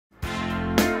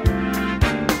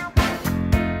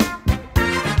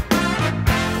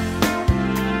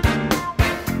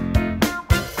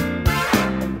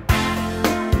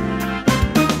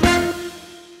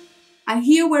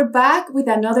you. We're back with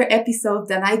another episode of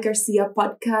Danay Garcia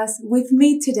Podcast. With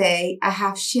me today, I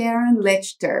have Sharon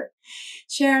Lechter.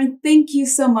 Sharon, thank you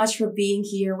so much for being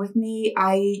here with me.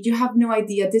 You have no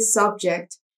idea this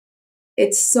subject.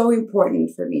 It's so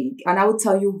important for me, and I will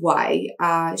tell you why.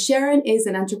 Sharon is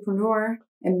an entrepreneur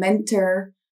and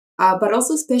mentor, but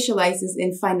also specializes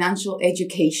in financial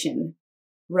education,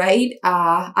 right?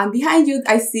 And behind you,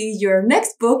 I see your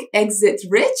next book, Exit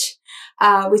Rich,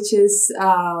 which is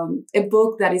a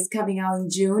book that is coming out in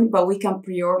June, but we can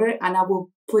pre-order, and I will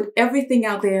put everything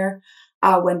out there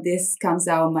when this comes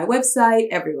out on my website,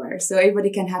 everywhere, so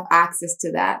everybody can have access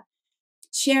to that.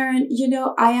 Sharon,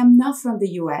 I am not from the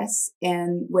US,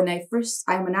 and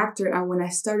I'm an actor, and when I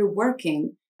started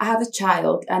working, I have a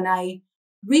child, and I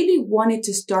really wanted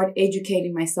to start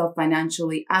educating myself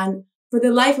financially. And for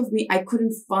the life of me, I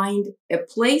couldn't find a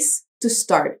place to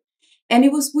start. And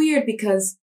it was weird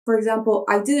because, for example,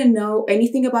 I didn't know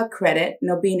anything about credit,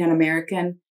 being an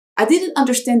American. I didn't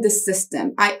understand the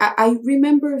system. I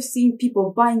remember seeing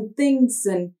people buying things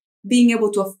and being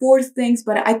able to afford things,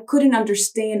 but I couldn't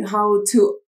understand how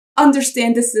to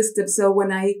understand the system. So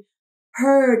when I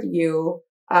heard you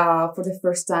for the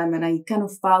first time and I kind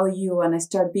of follow you and I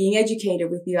start being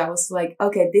educated with you, I was like,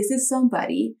 okay, this is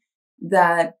somebody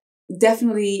that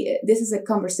definitely, this is a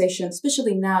conversation,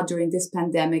 especially now during this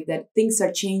pandemic, that things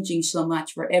are changing so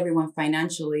much for everyone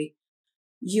financially.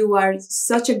 You are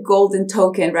such a golden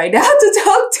token right now to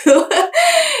talk to.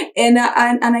 and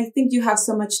I think you have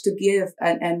so much to give,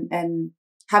 and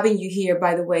having you here,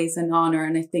 by the way, is an honor.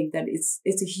 And I think that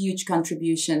it's a huge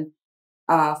contribution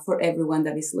for everyone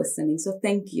that is listening. So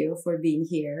thank you for being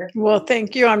here. Well,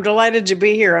 thank you. I'm delighted to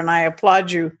be here, and I applaud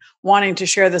you wanting to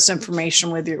share this information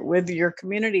with your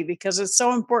community, because it's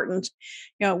so important.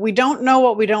 We don't know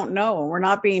what we don't know. We're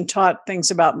not being taught things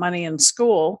about money in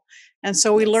school. And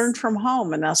so we learn from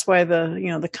home. And that's why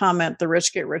the comment, the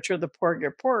rich get richer, the poor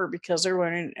get poorer, because they're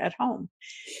learning at home.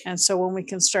 And so when we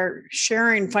can start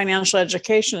sharing financial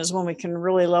education is when we can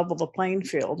really level the playing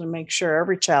field and make sure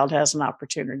every child has an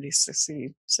opportunity to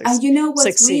succeed. And you know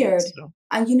what's weird? So.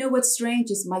 And you know what's strange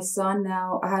is my son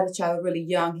now, I had a child really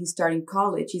young. He's starting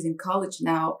college. He's in college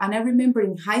now. And I remember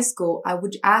in high school, I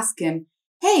would ask him,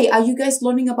 hey, are you guys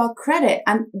learning about credit?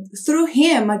 And through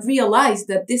him, I realized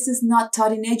that this is not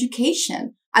taught in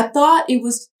education. I thought I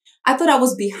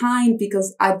was behind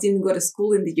because I didn't go to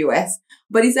school in the US,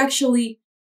 but it's actually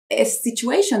a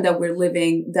situation that we're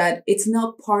living that it's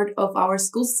not part of our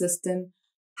school system,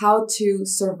 how to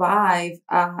survive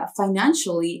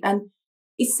financially. And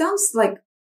it sounds like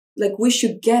we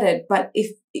should get it, but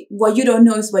if what you don't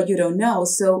know is what you don't know.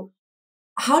 So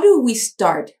how do we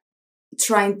start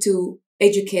trying to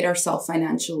educate ourselves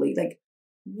financially?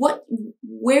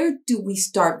 Where do we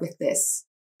start with this?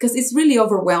 Because it's really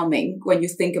overwhelming when you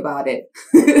think about it.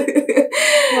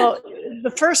 Well,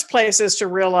 the first place is to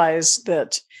realize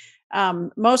that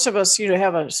most of us,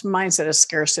 have a mindset of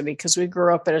scarcity because we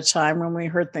grew up at a time when we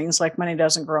heard things like money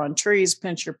doesn't grow on trees,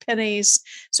 pinch your pennies.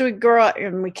 So we grow up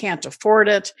and we can't afford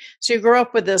it. So you grow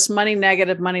up with this money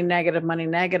negative, money negative, money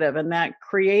negative. And that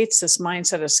creates this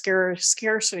mindset of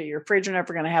scarcity. You're afraid you're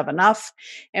never going to have enough.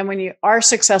 And when you are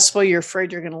successful, you're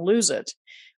afraid you're going to lose it.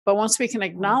 But once we can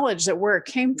acknowledge that where it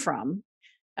came from,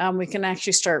 we can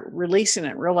actually start releasing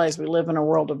it, realize we live in a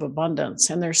world of abundance.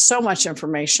 And there's so much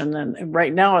information. And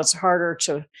right now it's harder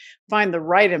to find the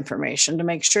right information to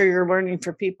make sure you're learning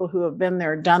for people who have been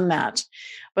there, done that.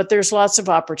 But there's lots of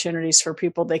opportunities for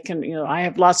people. They can, I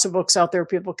have lots of books out there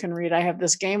people can read. I have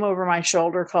this game over my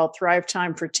shoulder called Thrive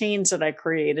Time for Teens that I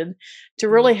created to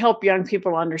really help young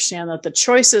people understand that the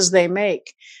choices they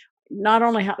make, not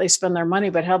only how they spend their money,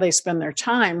 but how they spend their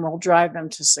time, will drive them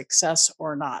to success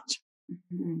or not.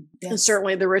 Mm-hmm. Yes. And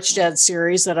certainly the Rich Dad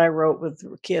series that I wrote with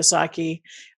Kiyosaki,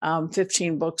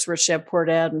 15 books, Rich Dad, Poor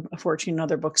Dad, and 14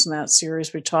 other books in that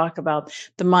series. We talk about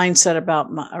the mindset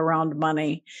around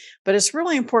money. But it's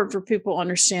really important for people to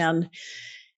understand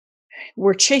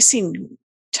we're chasing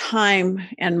time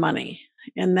and money,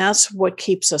 and that's what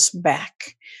keeps us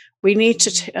back. We need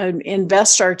to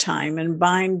invest our time in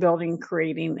buying, building,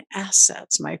 creating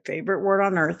assets. My favorite word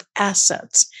on earth,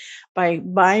 assets. By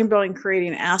buying, building,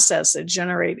 creating assets that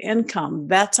generate income,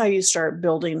 that's how you start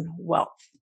building wealth,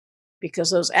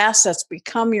 because those assets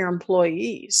become your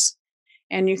employees.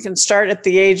 And you can start at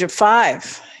the age of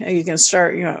 5. You can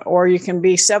start, or you can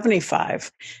be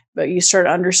 75. But you start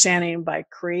understanding by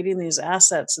creating these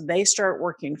assets, they start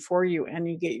working for you and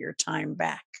you get your time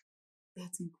back.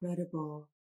 That's incredible.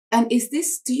 And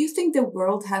do you think the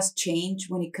world has changed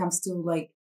when it comes to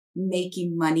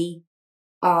making money?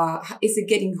 Is it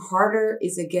getting harder?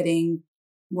 Is it getting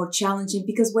more challenging,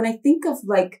 because when I think of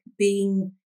like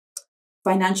being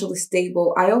financially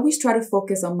stable, I always try to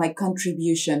focus on my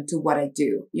contribution to what I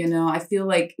do. You know, I feel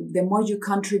like the more you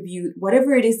contribute,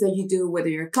 whatever it is that you do, whether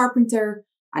you're a carpenter,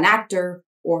 an actor,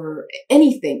 or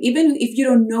anything, even if you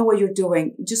don't know what you're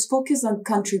doing, just focus on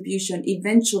contribution,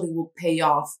 eventually will pay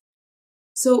off.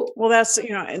 So, well, that's,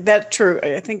 that's true.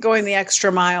 I think going the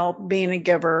extra mile, being a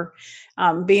giver,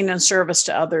 being in service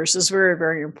to others is very,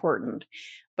 very important.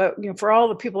 But for all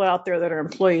the people out there that are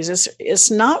employees,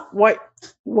 it's not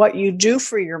what you do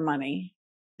for your money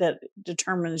that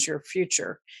determines your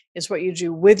future. It's what you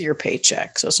do with your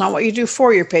paycheck. So it's not what you do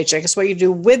for your paycheck. It's what you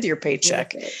do with your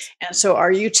paycheck. And so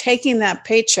are you taking that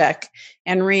paycheck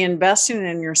and reinvesting it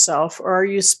in yourself, or are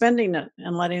you spending it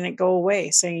and letting it go away,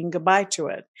 saying goodbye to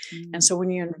it? And so when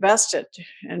you invest it,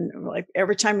 and like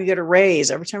every time you get a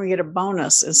raise, every time you get a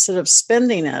bonus, instead of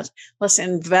spending it, let's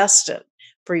invest it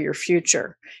for your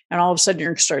future. And all of a sudden you're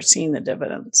going to start seeing the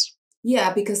dividends.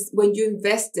 Yeah, because when you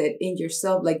invest it in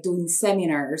yourself, like doing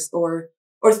seminars or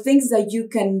things that you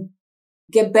can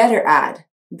get better at,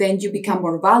 then you become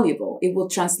more valuable. It will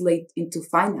translate into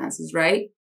finances, right?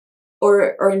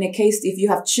 Or in a case, if you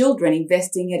have children,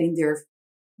 investing it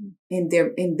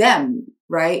in them,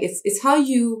 right? It's how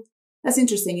you, that's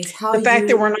interesting. It's how the fact you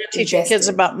that we're not teaching kids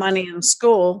it. about money in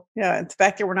school. Yeah. The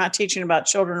fact that we're not teaching about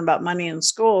children about money in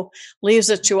school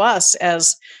leaves it to us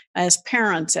as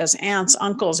parents, as aunts,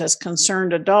 uncles, as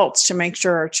concerned adults to make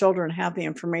sure our children have the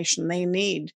information they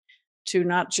need to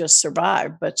not just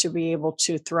survive, but to be able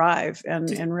to thrive.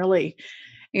 And really,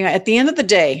 at the end of the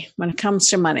day, when it comes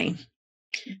to money,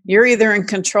 you're either in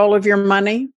control of your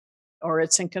money or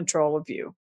it's in control of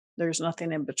you. There's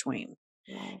nothing in between.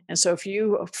 And so if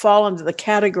you fall into the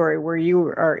category where you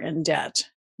are in debt,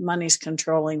 money's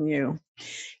controlling you,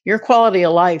 your quality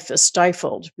of life is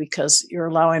stifled because you're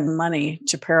allowing money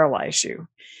to paralyze you.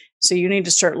 So you need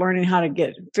to start learning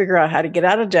figure out how to get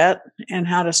out of debt and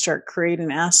how to start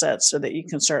creating assets so that you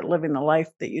can start living the life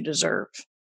that you deserve.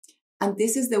 And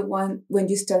this is the one when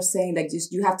you start saying like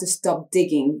you have to stop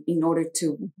digging in order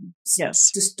to to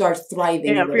start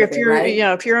thriving.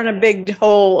 Yeah, if you're in a big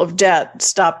hole of debt,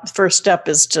 first step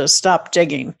is to stop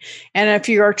digging. And if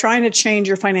you are trying to change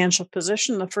your financial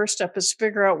position, the first step is to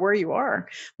figure out where you are.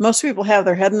 Most people have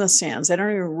their head in the sands. They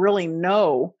don't even really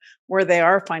know where they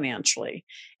are financially.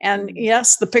 And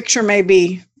yes, the picture may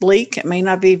be bleak. It may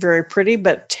not be very pretty,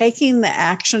 but taking the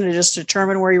action to just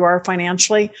determine where you are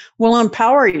financially will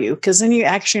empower you, because then you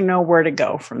actually know where to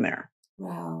go from there.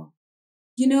 Wow.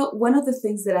 One of the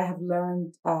things that I have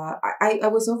learned, I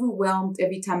was overwhelmed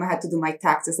every time I had to do my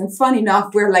taxes. And fun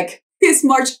enough, we're like, it's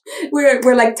March,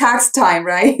 we're like tax time,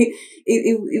 right?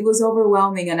 It was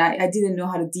overwhelming, and I didn't know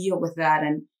how to deal with that.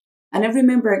 And I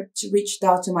remember I reached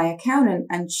out to my accountant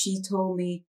and she told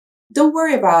me, don't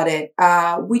worry about it.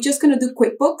 We're just going to do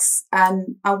QuickBooks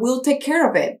and we'll take care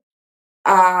of it.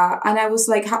 And I was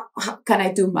like, how can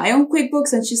I do my own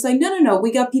QuickBooks? And she's like, no,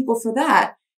 we got people for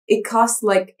that. It costs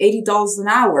like $80 an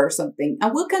hour or something.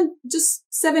 And we can just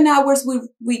 7 hours.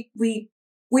 We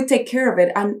take care of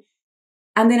it. And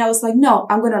then I was like, no,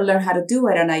 I'm going to learn how to do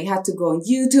it. And I had to go on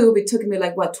YouTube. It took me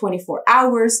 24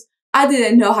 hours. I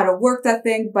didn't know how to work that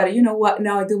thing, but you know what?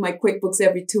 Now I do my QuickBooks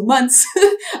every 2 months.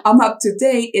 I'm up to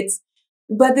date.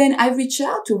 But then I reached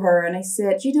out to her and I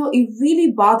said, it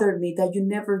really bothered me that you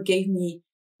never gave me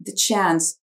the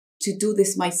chance to do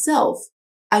this myself.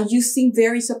 And you seem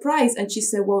very surprised. And she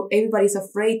said, well, everybody's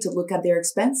afraid to look at their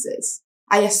expenses.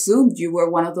 I assumed you were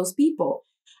one of those people.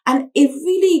 And it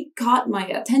really caught my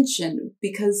attention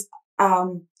because,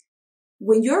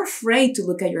 when you're afraid to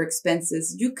look at your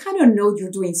expenses, you kind of know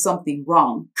you're doing something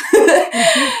wrong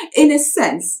in a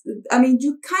sense. I mean,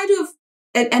 you kind of,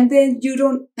 and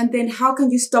then how can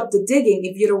you stop the digging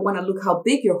if you don't want to look how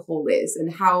big your hole is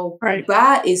and how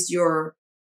bad is your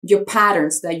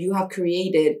patterns that you have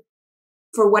created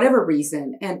for whatever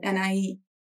reason.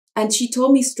 And she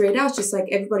told me straight out, she's like,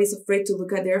 everybody's afraid to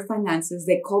look at their finances.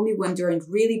 They call me when they're in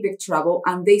really big trouble.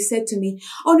 And they said to me,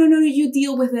 oh, no, you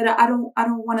deal with it. I don't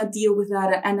want to deal with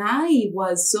that. And I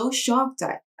was so shocked.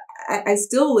 I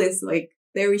still is like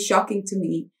very shocking to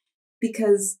me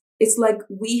because it's like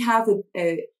we have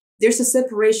there's a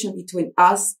separation between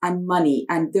us and money.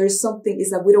 And there's something is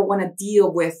that we don't want to deal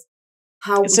with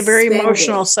how it's a very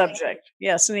emotional subject.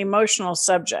 Yes, an emotional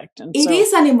subject. And it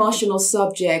is an emotional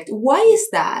subject. Why is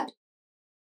that?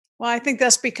 Well, I think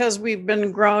that's because we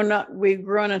grew in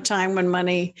a time when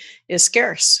money is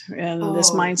scarce and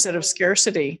this mindset of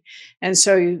scarcity. And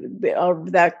so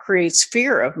that creates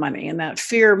fear of money, and that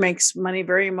fear makes money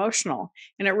very emotional.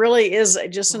 And it really is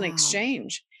just an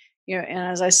exchange. And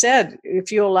as I said,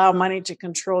 if you allow money to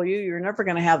control you, you're never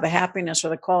going to have the happiness or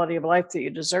the quality of life that you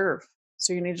deserve.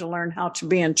 So you need to learn how to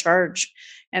be in charge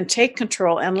and take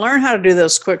control and learn how to do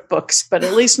those quick books, but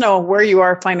at least know where you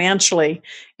are financially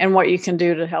and what you can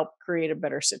do to help create a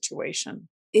better situation.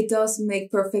 It does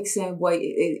make perfect sense why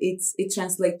it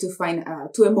translates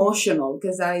to emotional,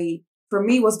 because for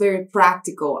me, it was very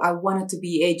practical. I wanted to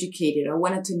be educated. I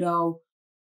wanted to know,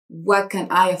 what can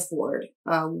I afford?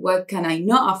 What can I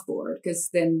not afford? Because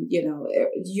then,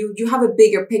 you have a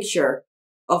bigger picture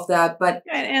of that. But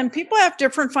and people have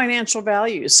different financial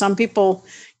values. Some people,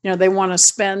 they want to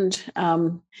spend,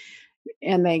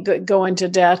 and they go into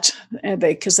debt, and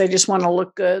because they just want to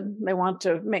look good. They want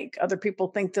to make other people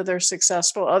think that they're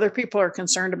successful. Other people are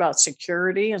concerned about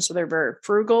security, and so they're very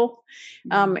frugal.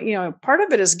 Part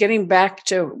of it is getting back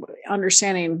to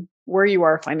understanding where you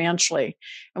are financially.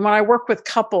 And when I work with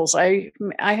couples, I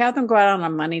have them go out on a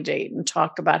money date and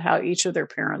talk about how each of their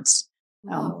parents,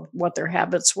 what their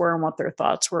habits were and what their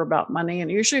thoughts were about money.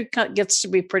 And usually it gets to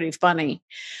be pretty funny.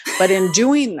 But in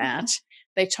doing that,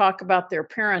 they talk about their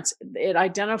parents. It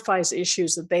identifies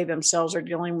issues that they themselves are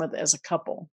dealing with as a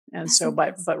couple. And so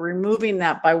but removing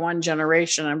that by one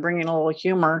generation and bringing a little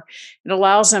humor, it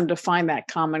allows them to find that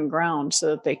common ground so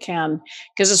that they can,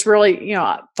 because it's really,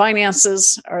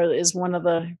 finances is one of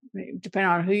the, depending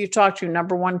on who you talk to,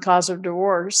 number one cause of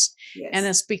divorce. yes. And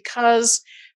it's because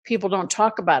people don't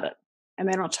talk about it. And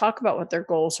they don't talk about what their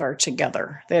goals are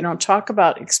together. They don't talk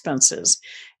about expenses.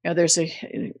 There's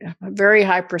a very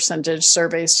high percentage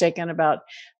surveys taken about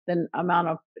the amount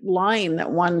of lying that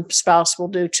one spouse will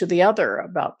do to the other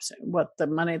about what the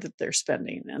money that they're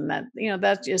spending. And that,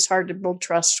 that is hard to build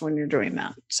trust when you're doing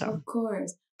that. So, of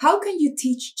course, how can you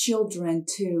teach children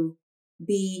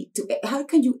how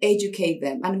can you educate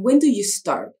them? And when do you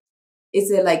start?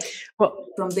 Is it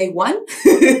from day one?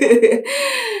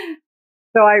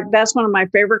 So that's one of my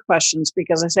favorite questions,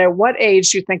 because I say, at what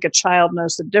age do you think a child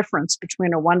knows the difference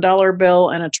between a $1 bill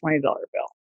and a $20 bill?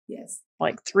 Yes.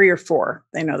 Like 3 or 4,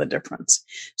 they know the difference.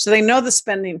 So they know the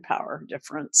spending power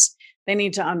difference. They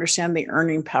need to understand the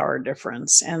earning power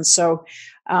difference. And so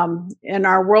in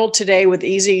our world today, with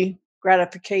easy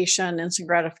gratification, instant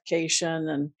gratification,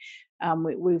 and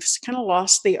we've kind of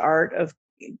lost the art of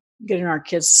getting our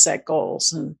kids to set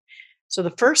goals. And so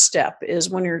the first step is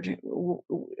when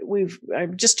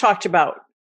I've just talked about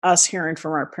us hearing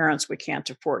from our parents, we can't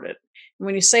afford it. And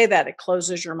when you say that, it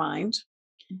closes your mind.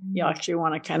 Mm-hmm. You actually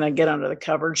want to kind of get under the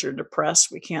covers. You're depressed.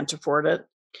 We can't afford it.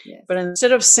 Yes. But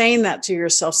instead of saying that to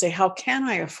yourself, say, how can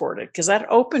I afford it? Because that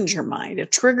opens your mind.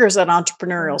 It triggers that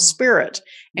entrepreneurial spirit.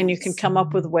 And you can come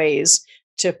up with ways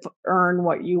to earn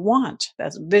what you want.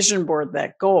 That's vision board,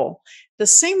 that goal. The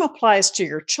same applies to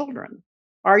your children.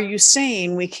 Are you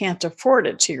saying we can't afford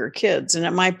it to your kids? And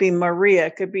it might be Maria,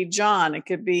 it could be John, it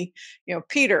could be,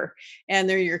 Peter, and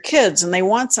they're your kids and they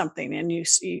want something. And you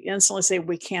instantly say,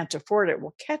 we can't afford it.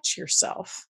 Well, catch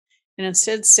yourself and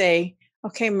instead say,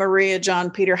 okay, Maria, John,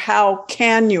 Peter, how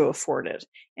can you afford it?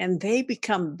 And they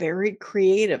become very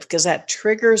creative because that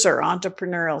triggers our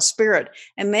entrepreneurial spirit.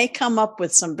 And they come up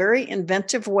with some very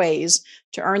inventive ways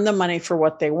to earn the money for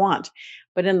what they want.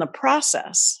 But in the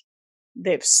process,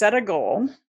 they've set a goal.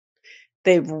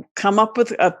 They've come up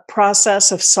with a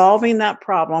process of solving that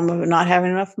problem of not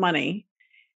having enough money.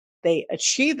 They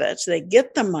achieve it. They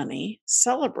get the money,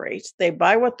 celebrate. They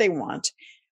buy what they want.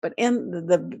 But in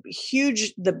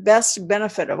the best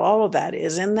benefit of all of that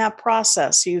is in that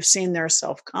process, you've seen their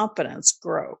self-confidence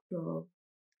grow. Mm-hmm.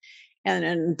 And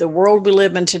in the world we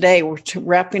live in today, we're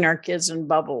wrapping our kids in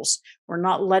bubbles. We're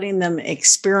not letting them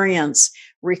experience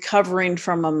recovering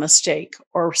from a mistake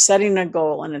or setting a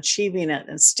goal and achieving it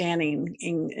and standing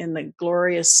in the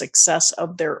glorious success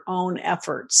of their own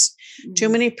efforts. Mm-hmm. Too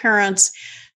many parents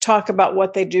talk about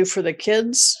what they do for the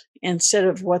kids instead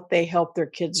of what they help their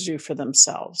kids do for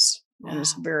themselves. Wow. And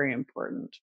it's very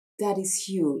important. That is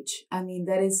huge. I mean,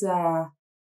 that is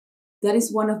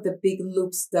one of the big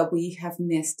loops that we have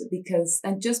missed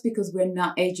because we're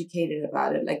not educated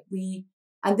about it.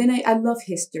 And then I love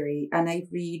history and I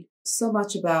read so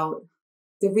much about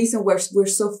the reason we're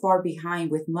so far behind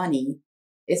with money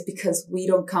is because we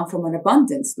don't come from an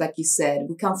abundance. Like you said,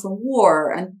 we come from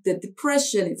war and the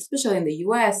depression, especially in the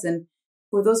US. And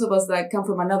for those of us that come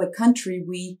from another country,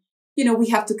 we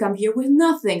have to come here with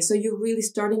nothing. So you're really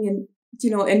starting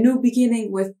a new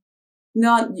beginning with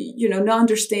not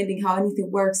understanding how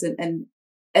anything works and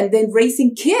then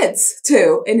raising kids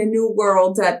too in a new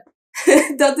world that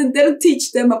they don't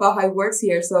teach them about how it works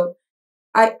here. So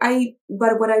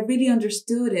but what I really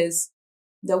understood is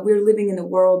that we're living in a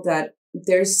world that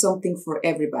there's something for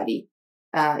everybody.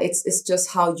 It's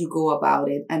just how you go about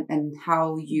it and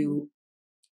how you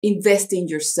invest in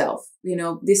yourself.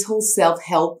 This whole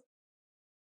self-help,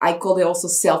 I call it also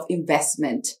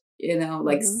self-investment,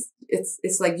 like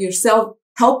it's like yourself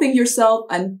helping yourself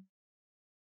and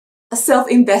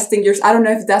self-investing I don't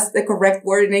know if that's the correct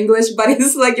word in English, but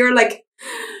it's like you're like,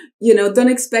 don't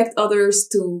expect others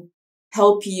to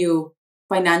help you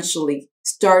financially.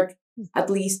 Start at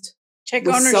least take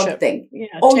with ownership. Something. Yeah,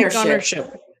 ownership. Take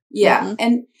ownership. Yeah.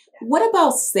 And what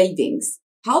about savings?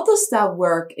 How does that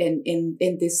work in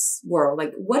this world?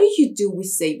 Like, what do you do with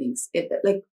savings?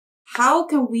 Like, how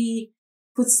can we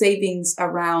put savings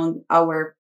around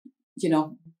our,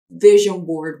 vision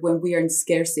board when we are in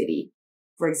scarcity,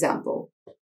 for example?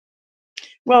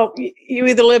 Well, you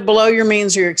either live below your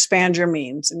means or you expand your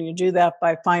means, and you do that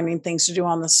by finding things to do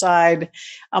on the side.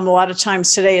 A lot of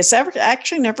times today, it's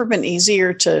actually never been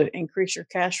easier to increase your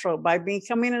cash flow by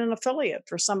becoming an affiliate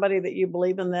for somebody that you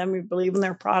believe in them, you believe in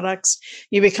their products.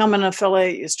 You become an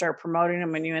affiliate, you start promoting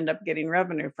them, and you end up getting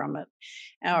revenue from it.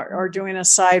 Or doing a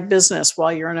side business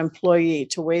while you're an employee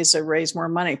to ways to raise more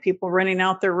money. People renting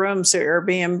out their rooms to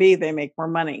Airbnb, they make more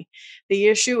money. The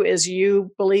issue is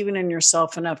you believing in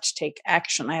yourself enough to take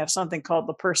action. I have something called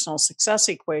the personal success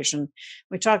equation.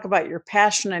 We talk about your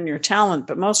passion and your talent,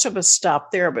 but most of us stop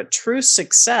there. But true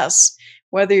success,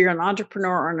 whether you're an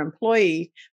entrepreneur or an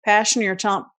employee, passion, your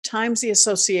talent times the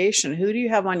association. Who do you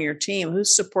have on your team?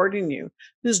 Who's supporting you?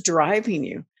 Who's driving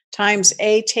you? Times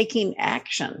taking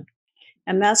action.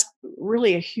 And that's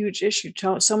really a huge issue.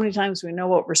 So many times we know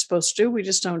what we're supposed to do, we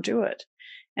just don't do it.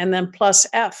 And then plus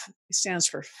F stands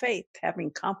for faith, having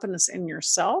confidence in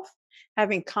yourself,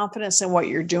 having confidence in what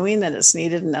you're doing, that it's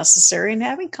needed and necessary, and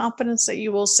having confidence that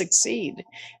you will succeed.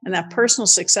 And that personal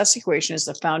success equation is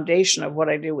the foundation of what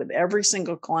I do with every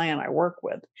single client I work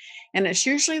with. And it's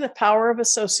usually the power of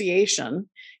association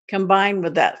combined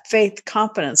with that faith,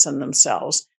 confidence in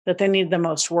themselves that they need the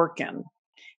most work in.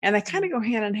 And they kind of go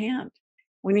hand in hand.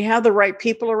 When you have the right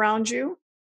people around you,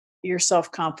 your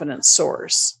self-confidence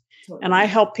soars. Totally. And I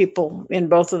help people in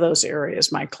both of those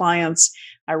areas. My clients,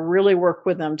 I really work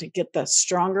with them to get the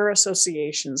stronger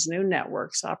associations, new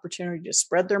networks, opportunity to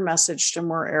spread their message to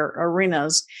more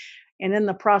arenas, and in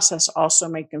the process also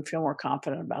make them feel more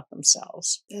confident about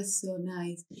themselves. That's so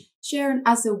nice. Sharon,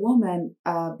 as a woman,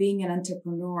 being an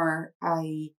entrepreneur,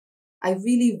 I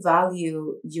really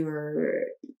value your,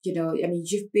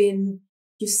 you've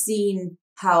seen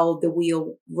how the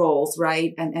wheel rolls,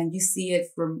 right? And you see it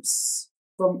from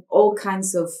all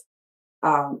kinds of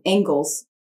angles.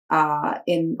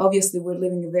 And obviously we're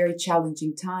living a very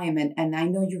challenging time. And I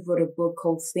know you wrote a book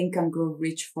called Think and Grow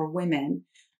Rich for Women.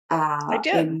 I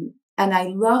did. And I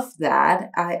love that.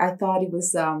 I thought it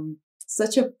was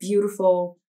such a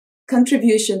beautiful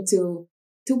contribution to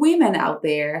women out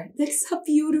there. That's so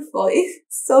beautiful. It's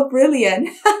so brilliant.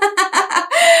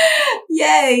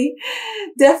 Yay.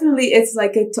 Definitely. It's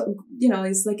like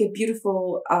it's like a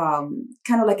beautiful,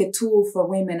 kind of like a tool for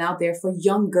women out there, for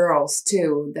young girls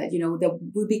too, that, that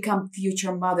we become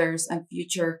future mothers and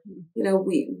future,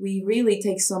 we really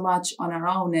take so much on our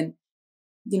own, and,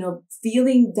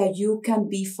 feeling that you can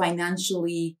be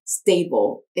financially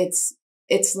stable. It's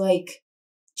like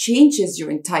changes your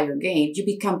entire game. You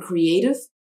become creative.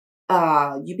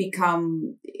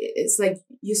 It's like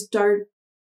you start,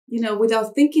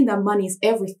 without thinking that money is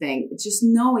everything. It's just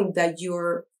knowing that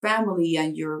your family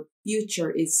and your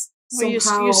future is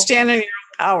somehow. You stand in your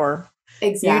own power.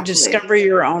 Exactly. You discover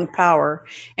your own power.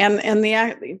 And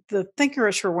the Think and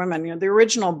Rich for Women, the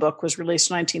original book was released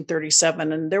in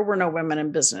 1937, and there were no women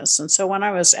in business. And so when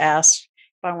I was asked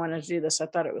if I wanted to do this, I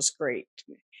thought it was great.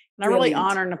 And I really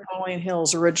honor Napoleon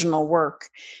Hill's original work.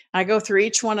 I go through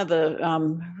each one of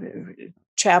the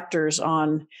chapters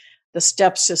on the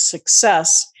steps to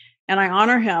success, and I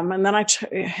honor him. And then I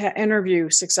interview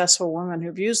successful women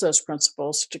who've used those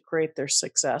principles to create their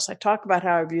success. I talk about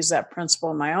how I've used that principle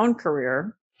in my own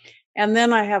career. And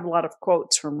then I have a lot of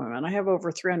quotes from women. I have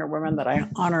over 300 women that I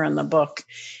honor in the book.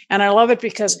 And I love it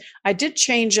because I did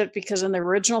change it, because in the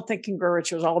original Think and Grow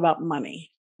Rich, it was all about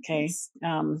money. Okay.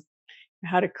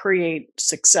 How to create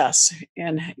success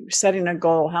and setting a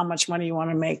goal, how much money you want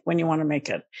to make, when you want to make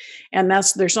it. And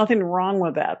there's nothing wrong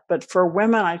with that. But for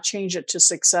women, I change it to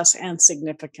success and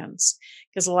significance,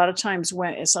 because a lot of times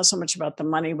when it's not so much about the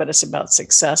money, but it's about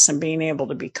success and being able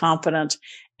to be confident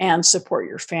and support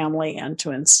your family, and to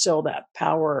instill that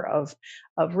power of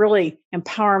really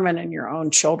empowerment in your own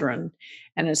children.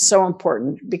 And it's so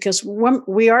important, because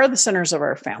we are the centers of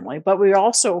our family, but we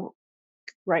also,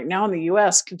 right now in the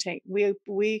U.S.,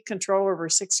 we control over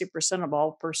 60% of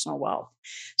all personal wealth.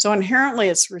 So inherently,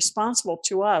 it's responsible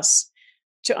to us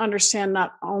to understand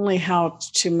not only how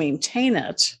to maintain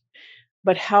it,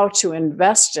 but how to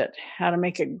invest it, how to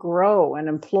make it grow and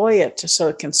employ it so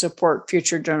it can support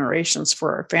future generations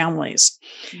for our families.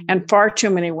 Mm-hmm. And far too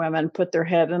many women put their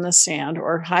head in the sand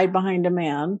or hide behind a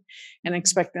man and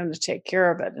expect them to take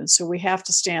care of it. And so we have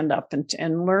to stand up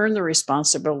and learn the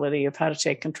responsibility of how to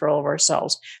take control of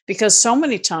ourselves, because so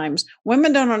many times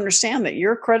women don't understand that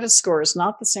your credit score is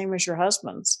not the same as your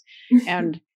husband's.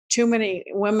 And too many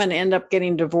women end up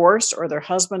getting divorced or their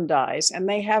husband dies and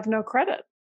they have no credit.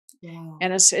 Wow.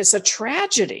 And it's a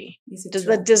tragedy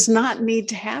that does not need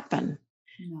to happen.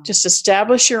 No. Just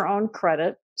establish your own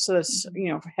credit so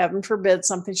that, heaven forbid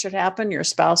something should happen, your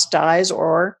spouse dies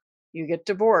or you get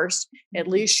divorced, at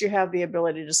least you have the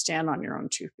ability to stand on your own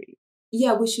 2 feet.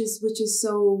 Yeah, which is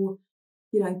so,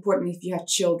 important if you have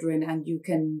children and you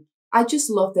can. I just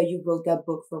love that you wrote that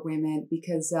book for women,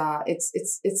 because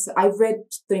it's I read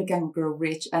Think and Grow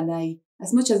Rich, and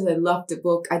as much as I loved the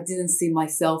book, I didn't see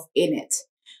myself in it.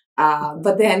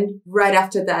 But then right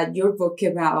after that, your book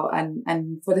came out,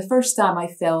 and for the first time I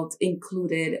felt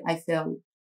included. I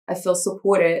felt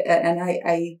supported, and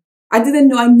I didn't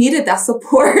know I needed that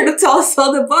support until I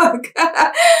saw the book.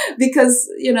 Because,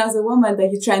 as a woman,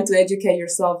 that you're trying to educate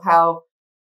yourself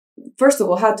first of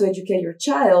all, how to educate your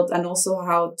child, and also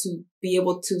how to be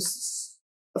able to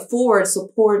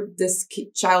support this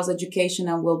child's education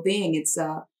and well-being.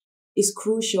 Is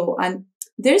crucial. And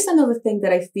there's another thing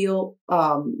that I feel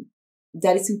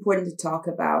that it's important to talk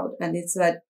about, and it's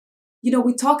that,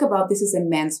 we talk about this is a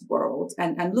man's world,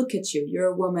 and look at you,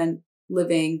 you're a woman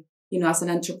living, as an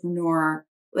entrepreneur.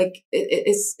 Like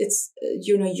it's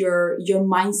your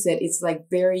mindset is like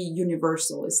very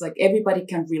universal. It's like everybody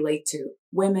can relate to,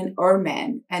 women or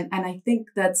men, and I think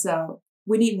that's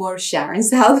we need more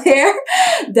Sharons out there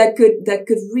that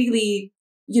could really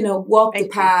walk the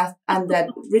path, and that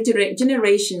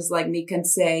generations like me can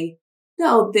say,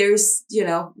 no, there's,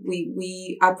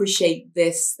 we appreciate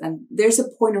this, and there's a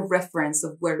point of reference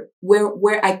of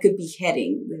where I could be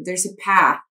heading. There's a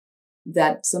path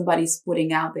that somebody's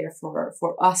putting out there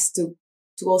for us to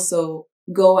also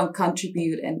go and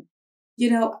contribute. And,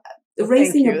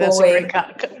 raising a boy.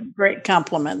 That's a great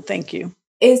compliment. Thank you.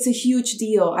 It's a huge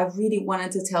deal. I really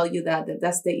wanted to tell you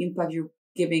that's the impact you're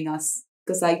giving us.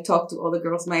 Because I talk to all the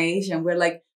girls my age, and we're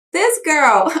like, this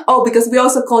girl. Oh, because we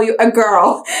also call you a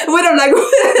girl. We don't like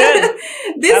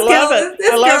this girl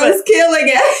is killing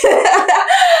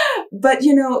it. But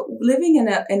living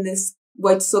in this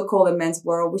what's so-called a men's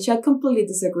world, which I completely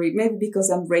disagree. Maybe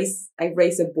because I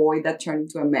raised a boy that turned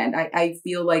into a man. I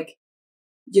feel like,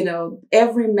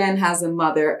 every man has a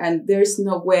mother, and there's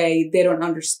no way they don't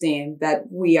understand that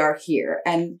we are here.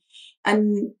 And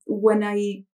when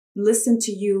I listen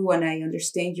to you, when I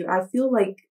understand you, I feel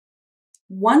like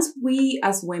once we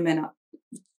as women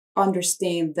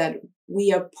understand that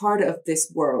we are part of this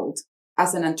world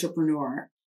as an entrepreneur,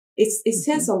 it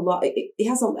says a lot. It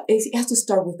has to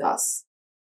start with us.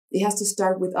 It has to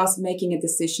start with us making a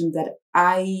decision that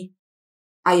I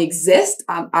exist.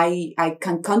 I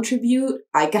can contribute.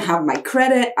 I can have my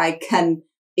credit. I can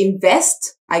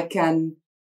invest. I can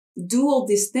do all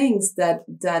these things that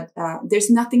there's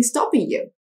nothing stopping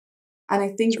you. And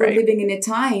I think we're living in a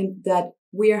time that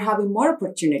we are having more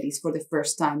opportunities for the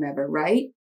first time ever, right?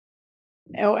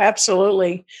 Oh,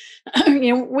 absolutely.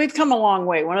 We've come a long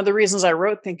way. One of the reasons I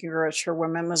wrote Think and Grow Rich for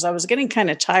Women was I was getting kind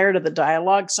of tired of the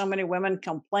dialogue. So many women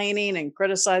complaining and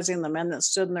criticizing the men that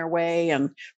stood in their way and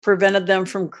prevented them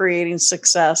from creating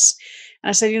success. And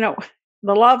I said,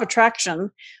 the law of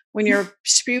attraction, when you're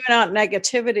spewing out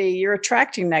negativity, you're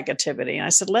attracting negativity. And I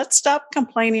said, let's stop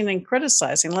complaining and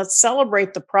criticizing. Let's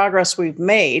celebrate the progress we've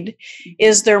made.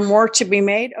 Is there more to be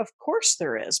made? Of course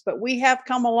there is, but we have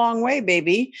come a long way,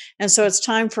 baby. And so it's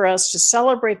time for us to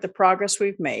celebrate the progress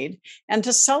we've made and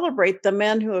to celebrate the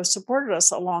men who have supported us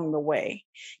along the way.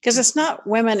 Because it's not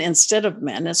women instead of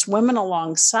men, it's women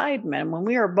alongside men. When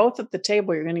we are both at the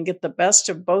table, you're going to get the best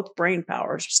of both brain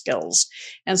power skills.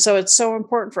 And so it's so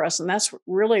important for us. And that's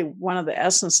really one of the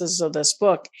essences of this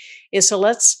book, is to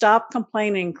let's stop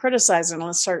complaining and criticizing.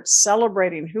 Let's start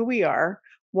celebrating who we are,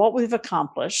 what we've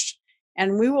accomplished,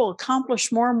 and we will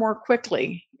accomplish more and more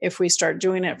quickly if we start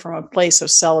doing it from a place of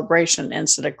celebration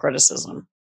instead of criticism.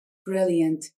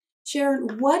 Brilliant.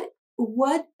 Sharon,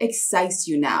 what excites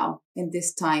you now in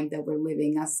this time that we're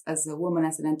living as a woman,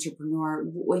 as an entrepreneur,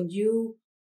 when you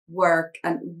work,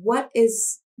 and what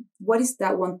is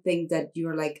that one thing that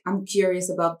you're like, I'm curious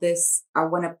about this, I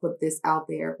want to put this out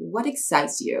there? What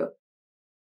excites you?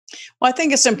 Well, I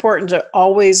think it's important to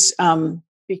always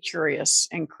be curious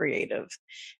and creative.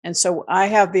 And so I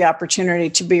have the opportunity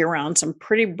to be around some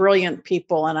pretty brilliant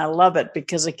people, and I love it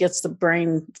because it gets the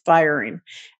brain firing.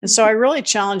 And so I really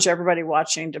challenge everybody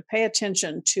watching to pay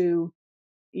attention to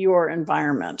your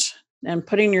environment and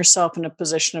putting yourself in a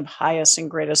position of highest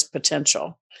and greatest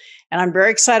potential. And I'm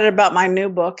very excited about my new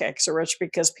book, Exit Rich,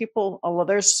 because although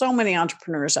there's so many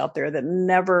entrepreneurs out there that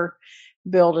never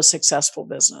build a successful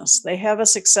business. They have a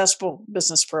successful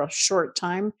business for a short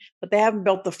time, but they haven't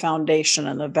built the foundation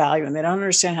and the value, and they don't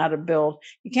understand how to build.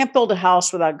 You can't build a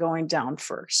house without going down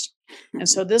first. And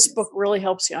so this book really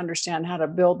helps you understand how to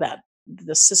build the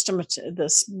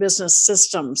business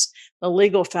systems, the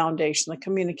legal foundation, the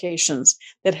communications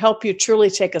that help you truly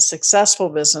take a successful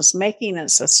business, making it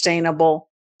sustainable,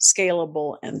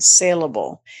 scalable, and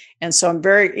saleable. And so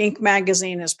Inc.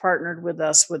 Magazine has partnered with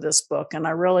us with this book, and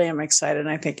I really am excited. And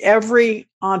I think every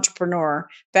entrepreneur,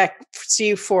 in fact,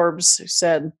 Steve Forbes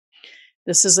said,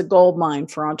 this is a gold mine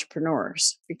for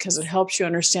entrepreneurs because it helps you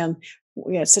understand.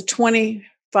 It's a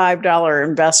 $25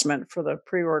 investment for the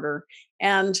pre-order.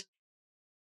 And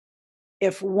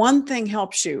if one thing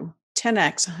helps you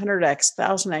 10x, 100x,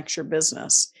 1000x your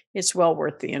business, it's well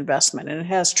worth the investment. And it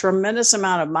has tremendous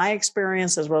amount of my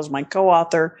experience as well as my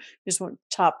co-author, who's one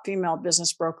top female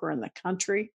business broker in the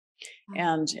country.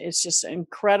 And it's just an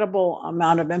incredible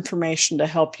amount of information to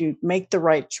help you make the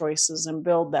right choices and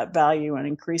build that value and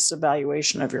increase the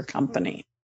valuation of your company.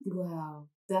 Wow.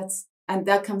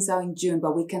 That comes out in June,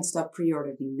 but we can start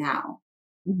pre-ordering now.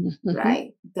 Mm-hmm.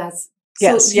 Right?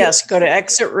 Yes. Go to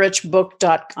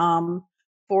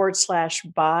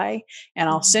exitrichbook.com/buy, and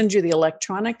I'll send you the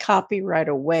electronic copy right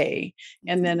away.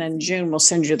 And then in June, we'll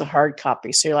send you the hard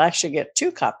copy. So you'll actually get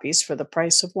 2 copies for the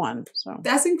price of 1. So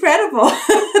that's incredible.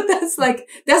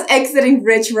 that's exiting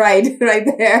rich right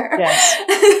there. Yes.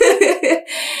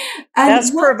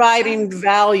 That's providing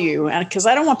value. And because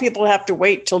I don't want people to have to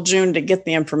wait till June to get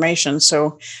the information.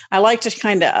 So I like to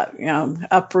kind of,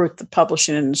 uproot the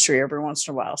publishing industry every once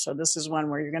in a while. So this is one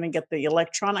where you're going to get the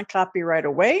electronic copy right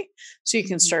away. So you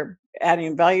can start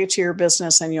adding value to your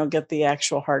business, and you'll get the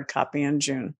actual hard copy in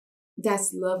June.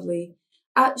 That's lovely.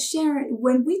 Sharon,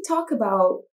 when we talk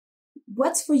about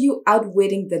what's for you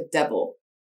outwitting the devil,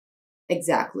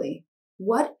 exactly,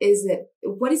 what is it?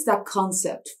 What is that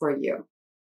concept for you?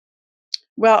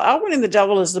 Well, Outwitting the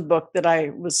Devil is the book that I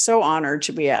was so honored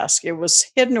to be asked. It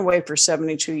was hidden away for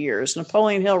 72 years.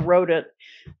 Napoleon Hill wrote it.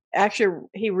 Actually,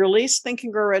 he released Think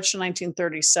and Grow Rich in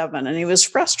 1937, and he was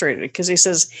frustrated because he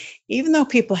says, even though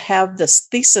people have this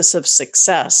thesis of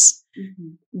success,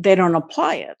 they don't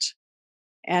apply it.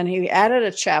 And he added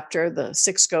a chapter, The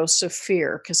 6 Ghosts of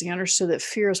Fear, because he understood that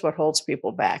fear is what holds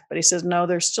people back. But he says, no,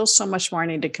 there's still so much more I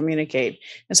need to communicate.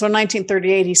 And so in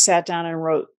 1938, he sat down and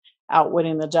wrote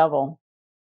Outwitting the Devil.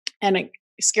 And it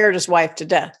scared his wife to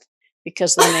death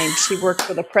because she worked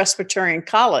for the Presbyterian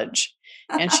College.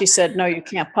 And she said, no, you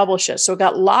can't publish it. So it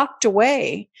got locked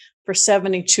away for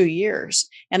 72 years.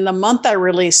 And the month I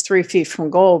released 3 Feet from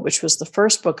Gold, which was the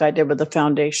first book I did with the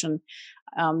foundation,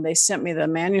 they sent me the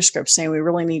manuscript saying, we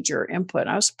really need your input.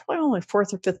 I was probably only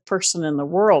 4th or 5th person in the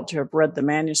world to have read the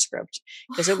manuscript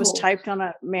because it was typed on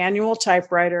a manual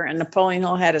typewriter, and Napoleon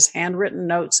Hill had his handwritten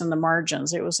notes in the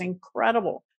margins. It was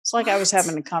incredible. It's like I was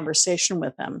having a conversation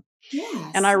with him.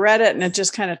 Yes. And I read it, and it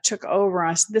just kind of took over.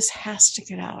 I said, this has to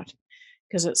get out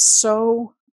because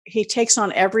he takes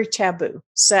on every taboo: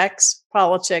 sex,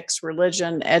 politics,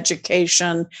 religion,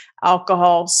 education,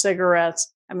 alcohol,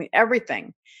 cigarettes. I mean,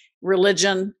 everything,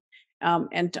 religion,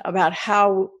 and about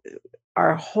how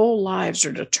our whole lives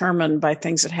are determined by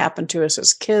things that happen to us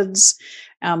as kids,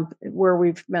 where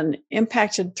we've been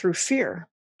impacted through fear.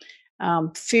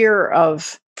 Fear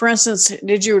of, for instance,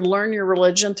 did you learn your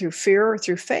religion through fear or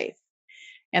through faith?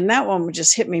 And that one would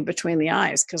just hit me between the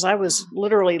eyes because I was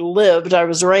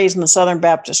raised in the Southern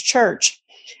Baptist Church,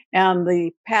 and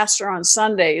the pastor on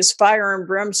Sundays, fire and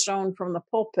brimstone from the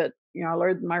pulpit, I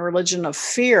learned my religion of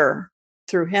fear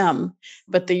through him.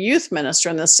 But the youth minister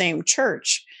in the same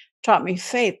church taught me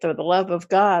faith, or the love of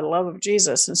God, love of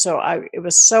Jesus. And so it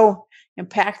was so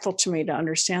impactful to me to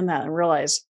understand that and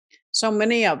realize so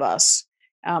many of us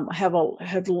have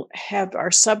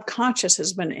our subconscious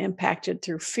has been impacted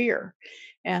through fear,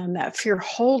 and that fear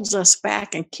holds us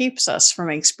back and keeps us from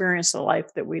experiencing the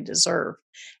life that we deserve.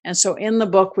 And so in the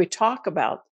book, we talk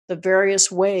about the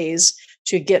various ways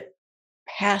to get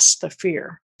past the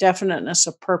fear: definiteness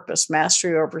of purpose,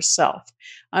 mastery over self,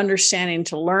 understanding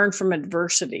to learn from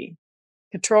adversity,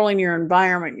 controlling your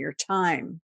environment, your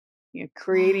time,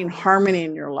 creating harmony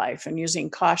in your life, and using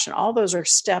caution. All those are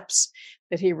steps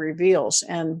that he reveals.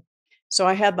 And So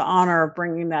I had the honor of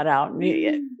bringing that out.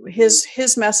 And his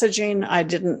messaging, I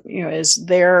didn't, is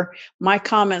there. My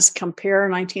comments compare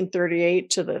 1938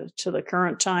 to the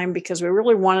current time, because we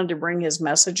really wanted to bring his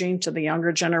messaging to the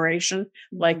younger generation,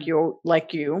 like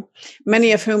you,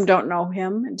 many of whom don't know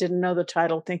him, didn't know the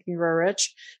title Think and Grow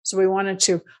Rich. So we wanted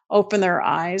to open their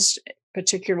eyes,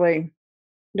 particularly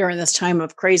during this time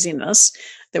of craziness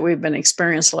that we've been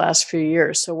experiencing the last few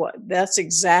years. So that's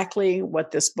exactly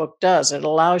what this book does. It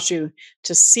allows you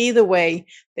to see the way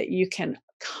that you can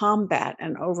combat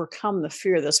and overcome the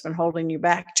fear that's been holding you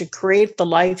back, to create the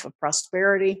life of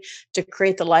prosperity, to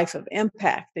create the life of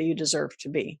impact that you deserve to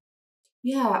be.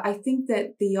 Yeah, I think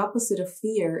that the opposite of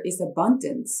fear is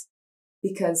abundance,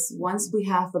 because once we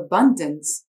have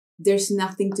abundance, there's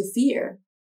nothing to fear,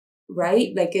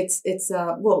 right? Like I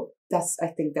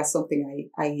think that's something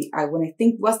I when I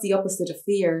think what's the opposite of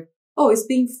fear? Oh, it's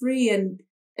being free and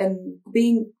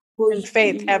being and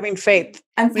faith, having faith.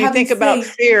 And when you think about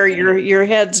fear, your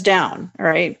head's down,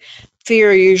 right?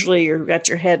 Fear, usually you've got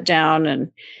your head down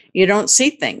and you don't see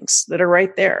things that are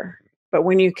right there. But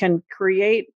when you can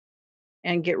create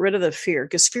and get rid of the fear,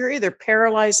 because fear either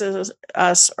paralyzes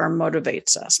us or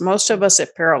motivates us. Most of us,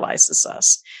 it paralyzes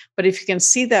us. But if you can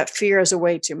see that fear as a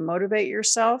way to motivate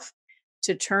yourself,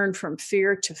 to turn from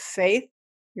fear to faith,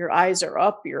 your eyes are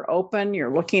up, you're open,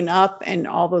 you're looking up, and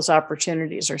all those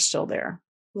opportunities are still there.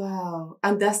 Wow.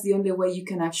 And that's the only way you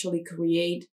can actually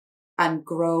create and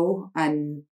grow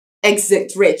and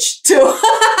exit rich too.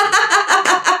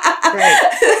 Right.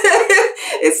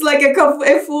 It's like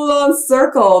a full-on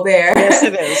circle there. Yes,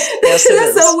 it is. Yes, it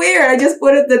is. That's so weird. I just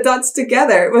put the dots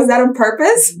together. Was that on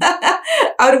purpose?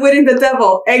 Outwitting the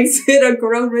devil. Exit or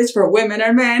grow rich for women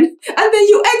or men. And then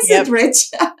you exit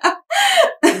rich.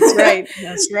 That's right.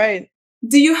 That's right.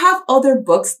 Do you have other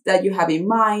books that you have in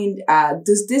mind?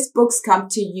 Does these books come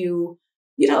to you?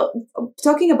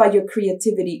 Talking about your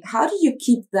creativity, how do you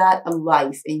keep that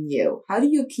alive in you? How do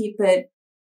you keep it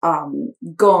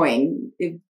going?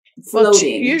 Floating.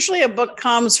 Well, usually a book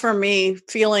comes from me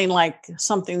feeling like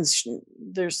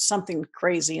there's something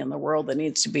crazy in the world that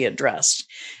needs to be addressed.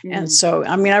 And so,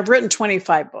 I've written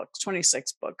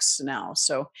 26 books now.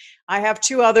 So I have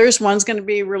 2 others. One's going to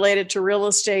be related to real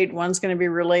estate. One's going to be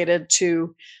related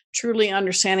to truly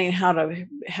understanding how the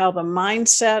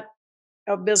mindset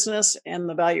of business and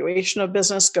the valuation of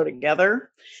business go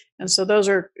together. And so those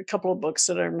are a couple of books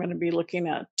that I'm going to be looking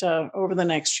at over the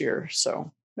next year.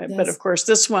 So. But of course,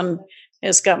 this one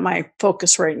has got my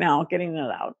focus right now, getting it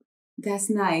out. That's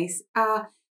nice.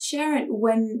 Sharon,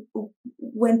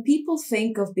 when people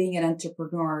think of being an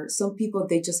entrepreneur, some people,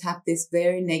 they just have this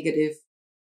very negative,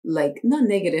 like not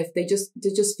negative, they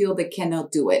just feel they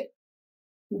cannot do it.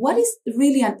 What is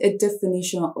really a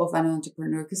definition of an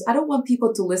entrepreneur? Because I don't want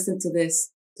people to listen to this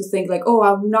to think like, oh,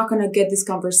 I'm not going to get this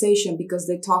conversation because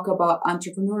they talk about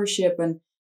entrepreneurship. And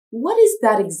what is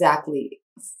that exactly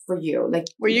for you?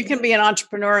 Well, you can be an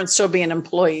entrepreneur and still be an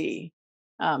employee.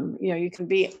 You can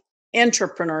be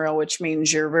entrepreneurial, which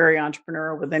means you're very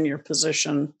entrepreneurial within your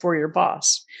position for your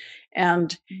boss.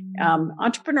 And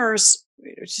entrepreneurs,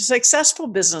 successful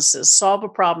businesses, solve a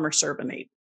problem or serve a need.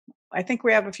 I think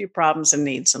we have a few problems and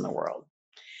needs in the world.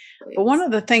 But one of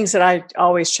the things that I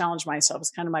always challenge myself, is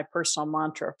kind of my personal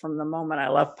mantra from the moment I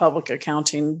left public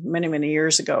accounting many, many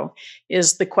years ago,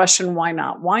 is the question, why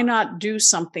not? Why not do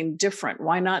something different?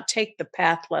 Why not take the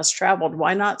path less traveled?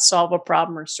 Why not solve a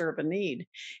problem or serve a need?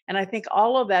 And I think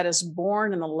all of that is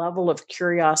born in a level of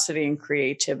curiosity and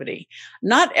creativity.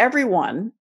 Not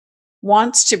everyone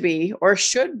wants to be or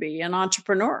should be an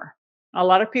entrepreneur. A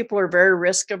lot of people are very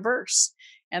risk averse.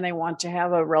 And they want to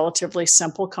have a relatively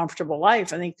simple, comfortable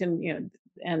life. And they can,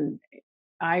 and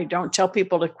I don't tell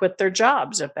people to quit their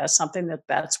jobs if that's something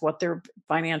that's what their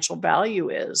financial value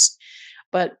is.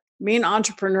 But being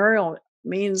entrepreneurial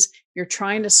means you're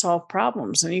trying to solve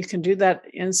problems, and you can do that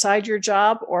inside your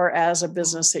job or as a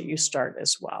business that you start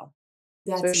as well.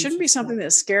 So it shouldn't be something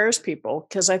that scares people,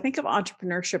 because I think of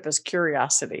entrepreneurship as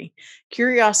curiosity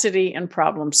and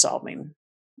problem solving.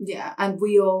 Yeah. And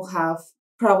we all have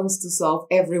problems to solve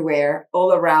everywhere,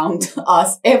 all around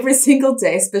us, every single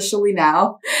day, especially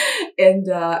now. And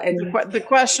the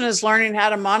question is learning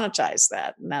how to monetize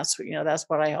that, and that's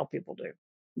what I help people do.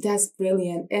 That's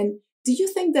brilliant. And do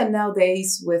you think that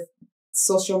nowadays with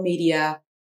social media,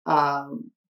 do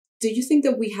you think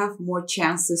that we have more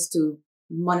chances to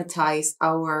monetize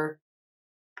our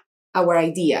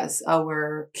ideas,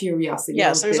 our curiosity?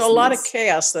 Yes, there's a lot of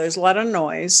chaos. There's a lot of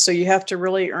noise. So you have to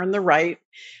really earn the right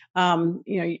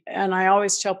And I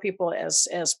always tell people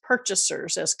as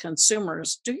purchasers, as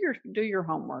consumers, do your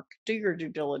homework, do your due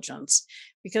diligence,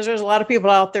 because there's a lot of people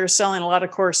out there selling a lot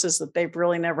of courses that they've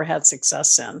really never had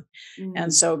success in.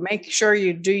 And so make sure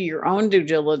you do your own due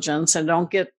diligence and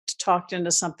don't get talked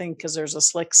into something because there's a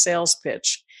slick sales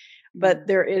pitch. But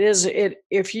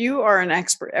if you are an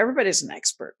expert, everybody's an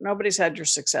expert. Nobody's had your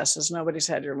successes. Nobody's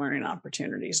had your learning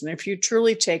opportunities. And if you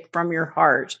truly take from your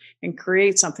heart and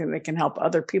create something that can help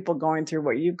other people going through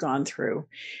what you've gone through,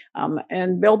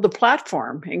 and build the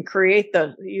platform and create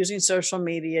using social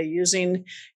media, using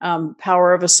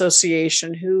power of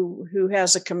association, who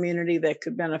has a community that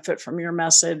could benefit from your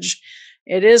message.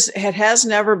 It has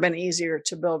never been easier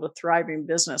to build a thriving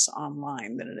business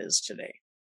online than it is today.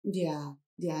 Yeah.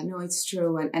 Yeah, no, it's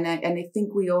true. And I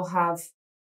think we all have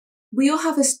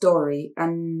a story,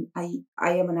 and I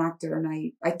am an actor,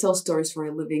 and I tell stories for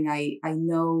a living. I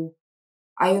know,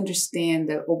 I understand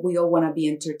that we all want to be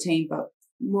entertained, but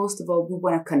most of all, we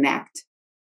want to connect.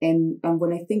 And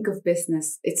when I think of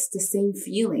business, it's the same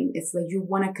feeling. It's like you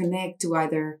want to connect to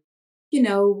either,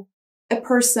 a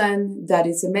person that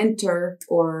is a mentor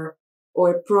or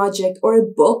a project or a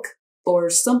book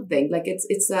or something. Like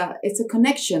it's a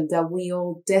connection that we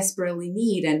all desperately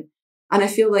need. And I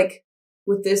feel like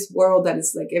with this world that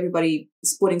is like everybody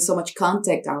is putting so much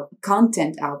content out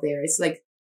there, it's like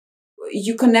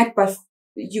you connect, but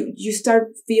you start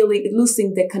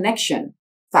losing the connection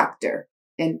factor.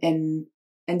 And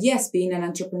yes, being an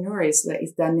entrepreneur is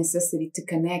that necessity to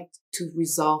connect, to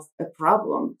resolve a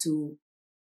problem,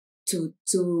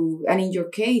 and in your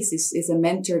case is a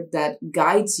mentor that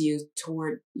guides you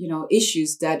toward,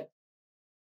 issues that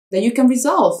you can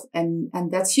resolve. And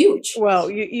that's huge. Well,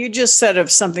 you just said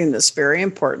of something that's very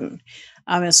important.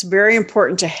 It's very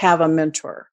important to have a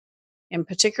mentor. And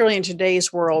particularly in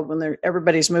today's world, when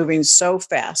everybody's moving so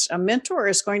fast, a mentor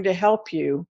is going to help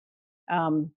you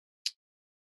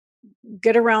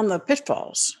get around the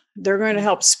pitfalls. They're going to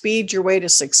help speed your way to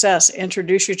success,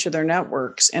 introduce you to their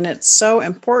networks. And it's so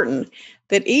important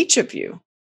that each of you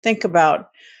think about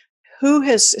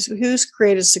who's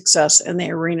created success in the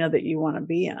arena that you want to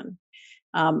be in.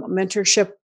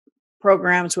 Mentorship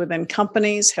programs within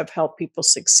companies have helped people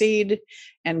succeed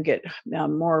and get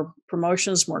more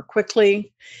promotions more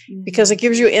quickly, because it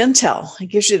gives you intel. It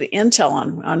gives you the intel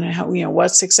on how,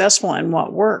 what's successful and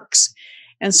what works.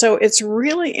 And so it's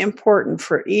really important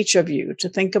for each of you to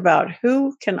think about,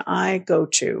 who can I go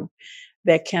to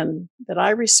that I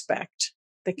respect,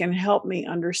 that can help me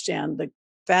understand the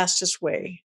fastest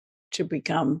way to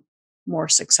become more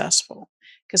successful,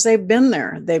 because they've been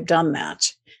there, they've done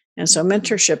that. And so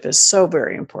mentorship is so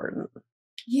very important.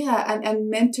 Yeah. And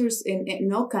mentors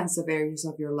in all kinds of areas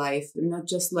of your life, not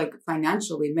just like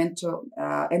financially, mentor,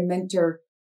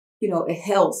 a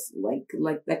health,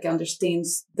 like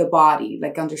understands the body,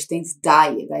 like understands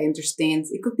diet.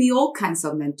 It could be all kinds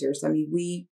of mentors. I mean,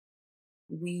 we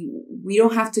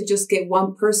don't have to just get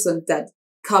one person that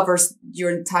covers your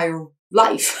entire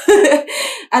life.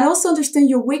 And also understand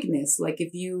your weakness. Like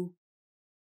if you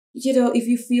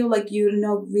feel like you're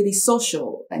not really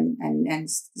social and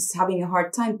just having a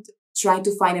hard time trying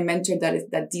to find a mentor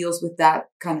that deals with that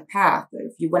kind of path.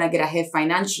 If you want to get ahead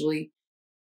financially,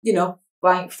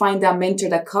 find that mentor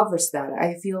that covers that.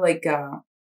 I feel like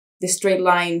the straight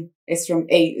line is from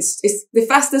it's the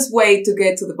fastest way to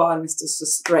get to the bottom is just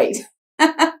straight.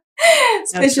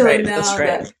 Especially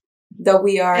now that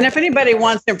we are. And if anybody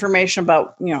wants information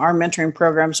about our mentoring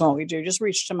programs and what we do, just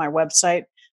reach to my website,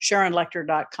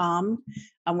 SharonLechter.com.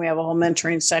 We have a whole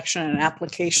mentoring section and an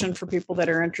application for people that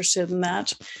are interested in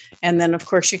that. And then, of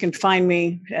course, you can find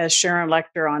me as Sharon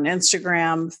Lechter on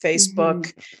Instagram,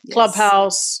 Facebook,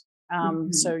 Clubhouse.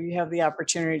 So you have the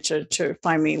opportunity to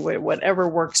find me whatever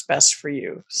works best for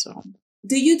you. So,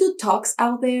 do you do talks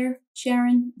out there,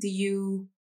 Sharon? Do you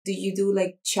do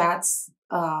like chats?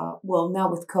 Well, now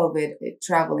with COVID,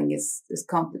 traveling is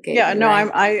complicated. Yeah, no,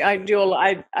 right? I do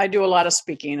a lot of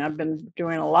speaking. I've been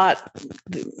doing a lot,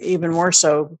 even more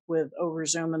so with over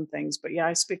Zoom and things. But yeah,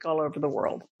 I speak all over the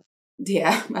world.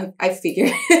 Yeah, I figure.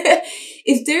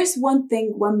 If there's one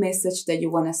message that you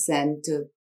want to send to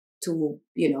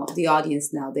the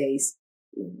audience nowadays,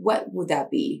 what would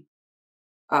that be?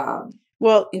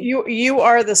 Well, you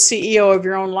are the CEO of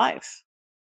your own life.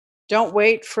 Don't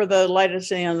wait for the light at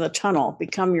the end of the tunnel.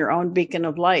 Become your own beacon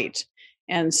of light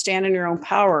and stand in your own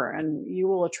power, and you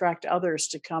will attract others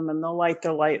to come and they'll light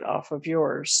their light off of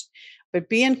yours. But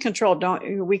be in control.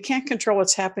 We can't control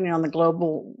what's happening on the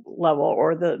global level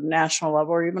or the national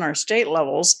level or even our state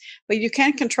levels, but you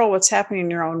can control what's happening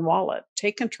in your own wallet.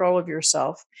 Take control of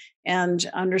yourself and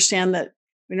understand that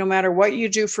no matter what you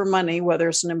do for money, whether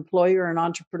it's an employee or an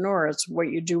entrepreneur, it's what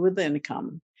you do with the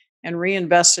income, and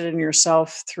reinvest it in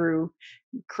yourself through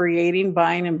creating,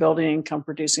 buying, and building income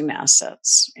producing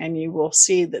assets. And you will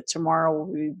see that tomorrow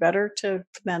will be better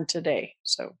than today.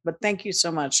 So, but thank you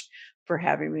so much for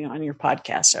having me on your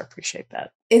podcast. I appreciate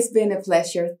that. It's been a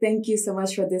pleasure. Thank you so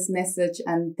much for this message.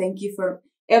 And thank you for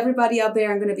everybody out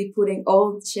there. I'm going to be putting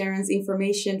all Sharon's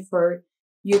information for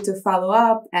you to follow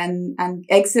up and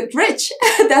exit rich.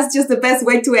 That's just the best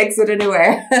way to exit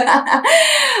anywhere.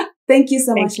 Thank you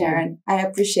so much, Sharon. I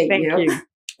appreciate you. Thank you.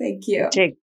 Thank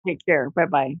you. Take care.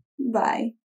 Bye-bye.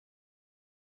 Bye.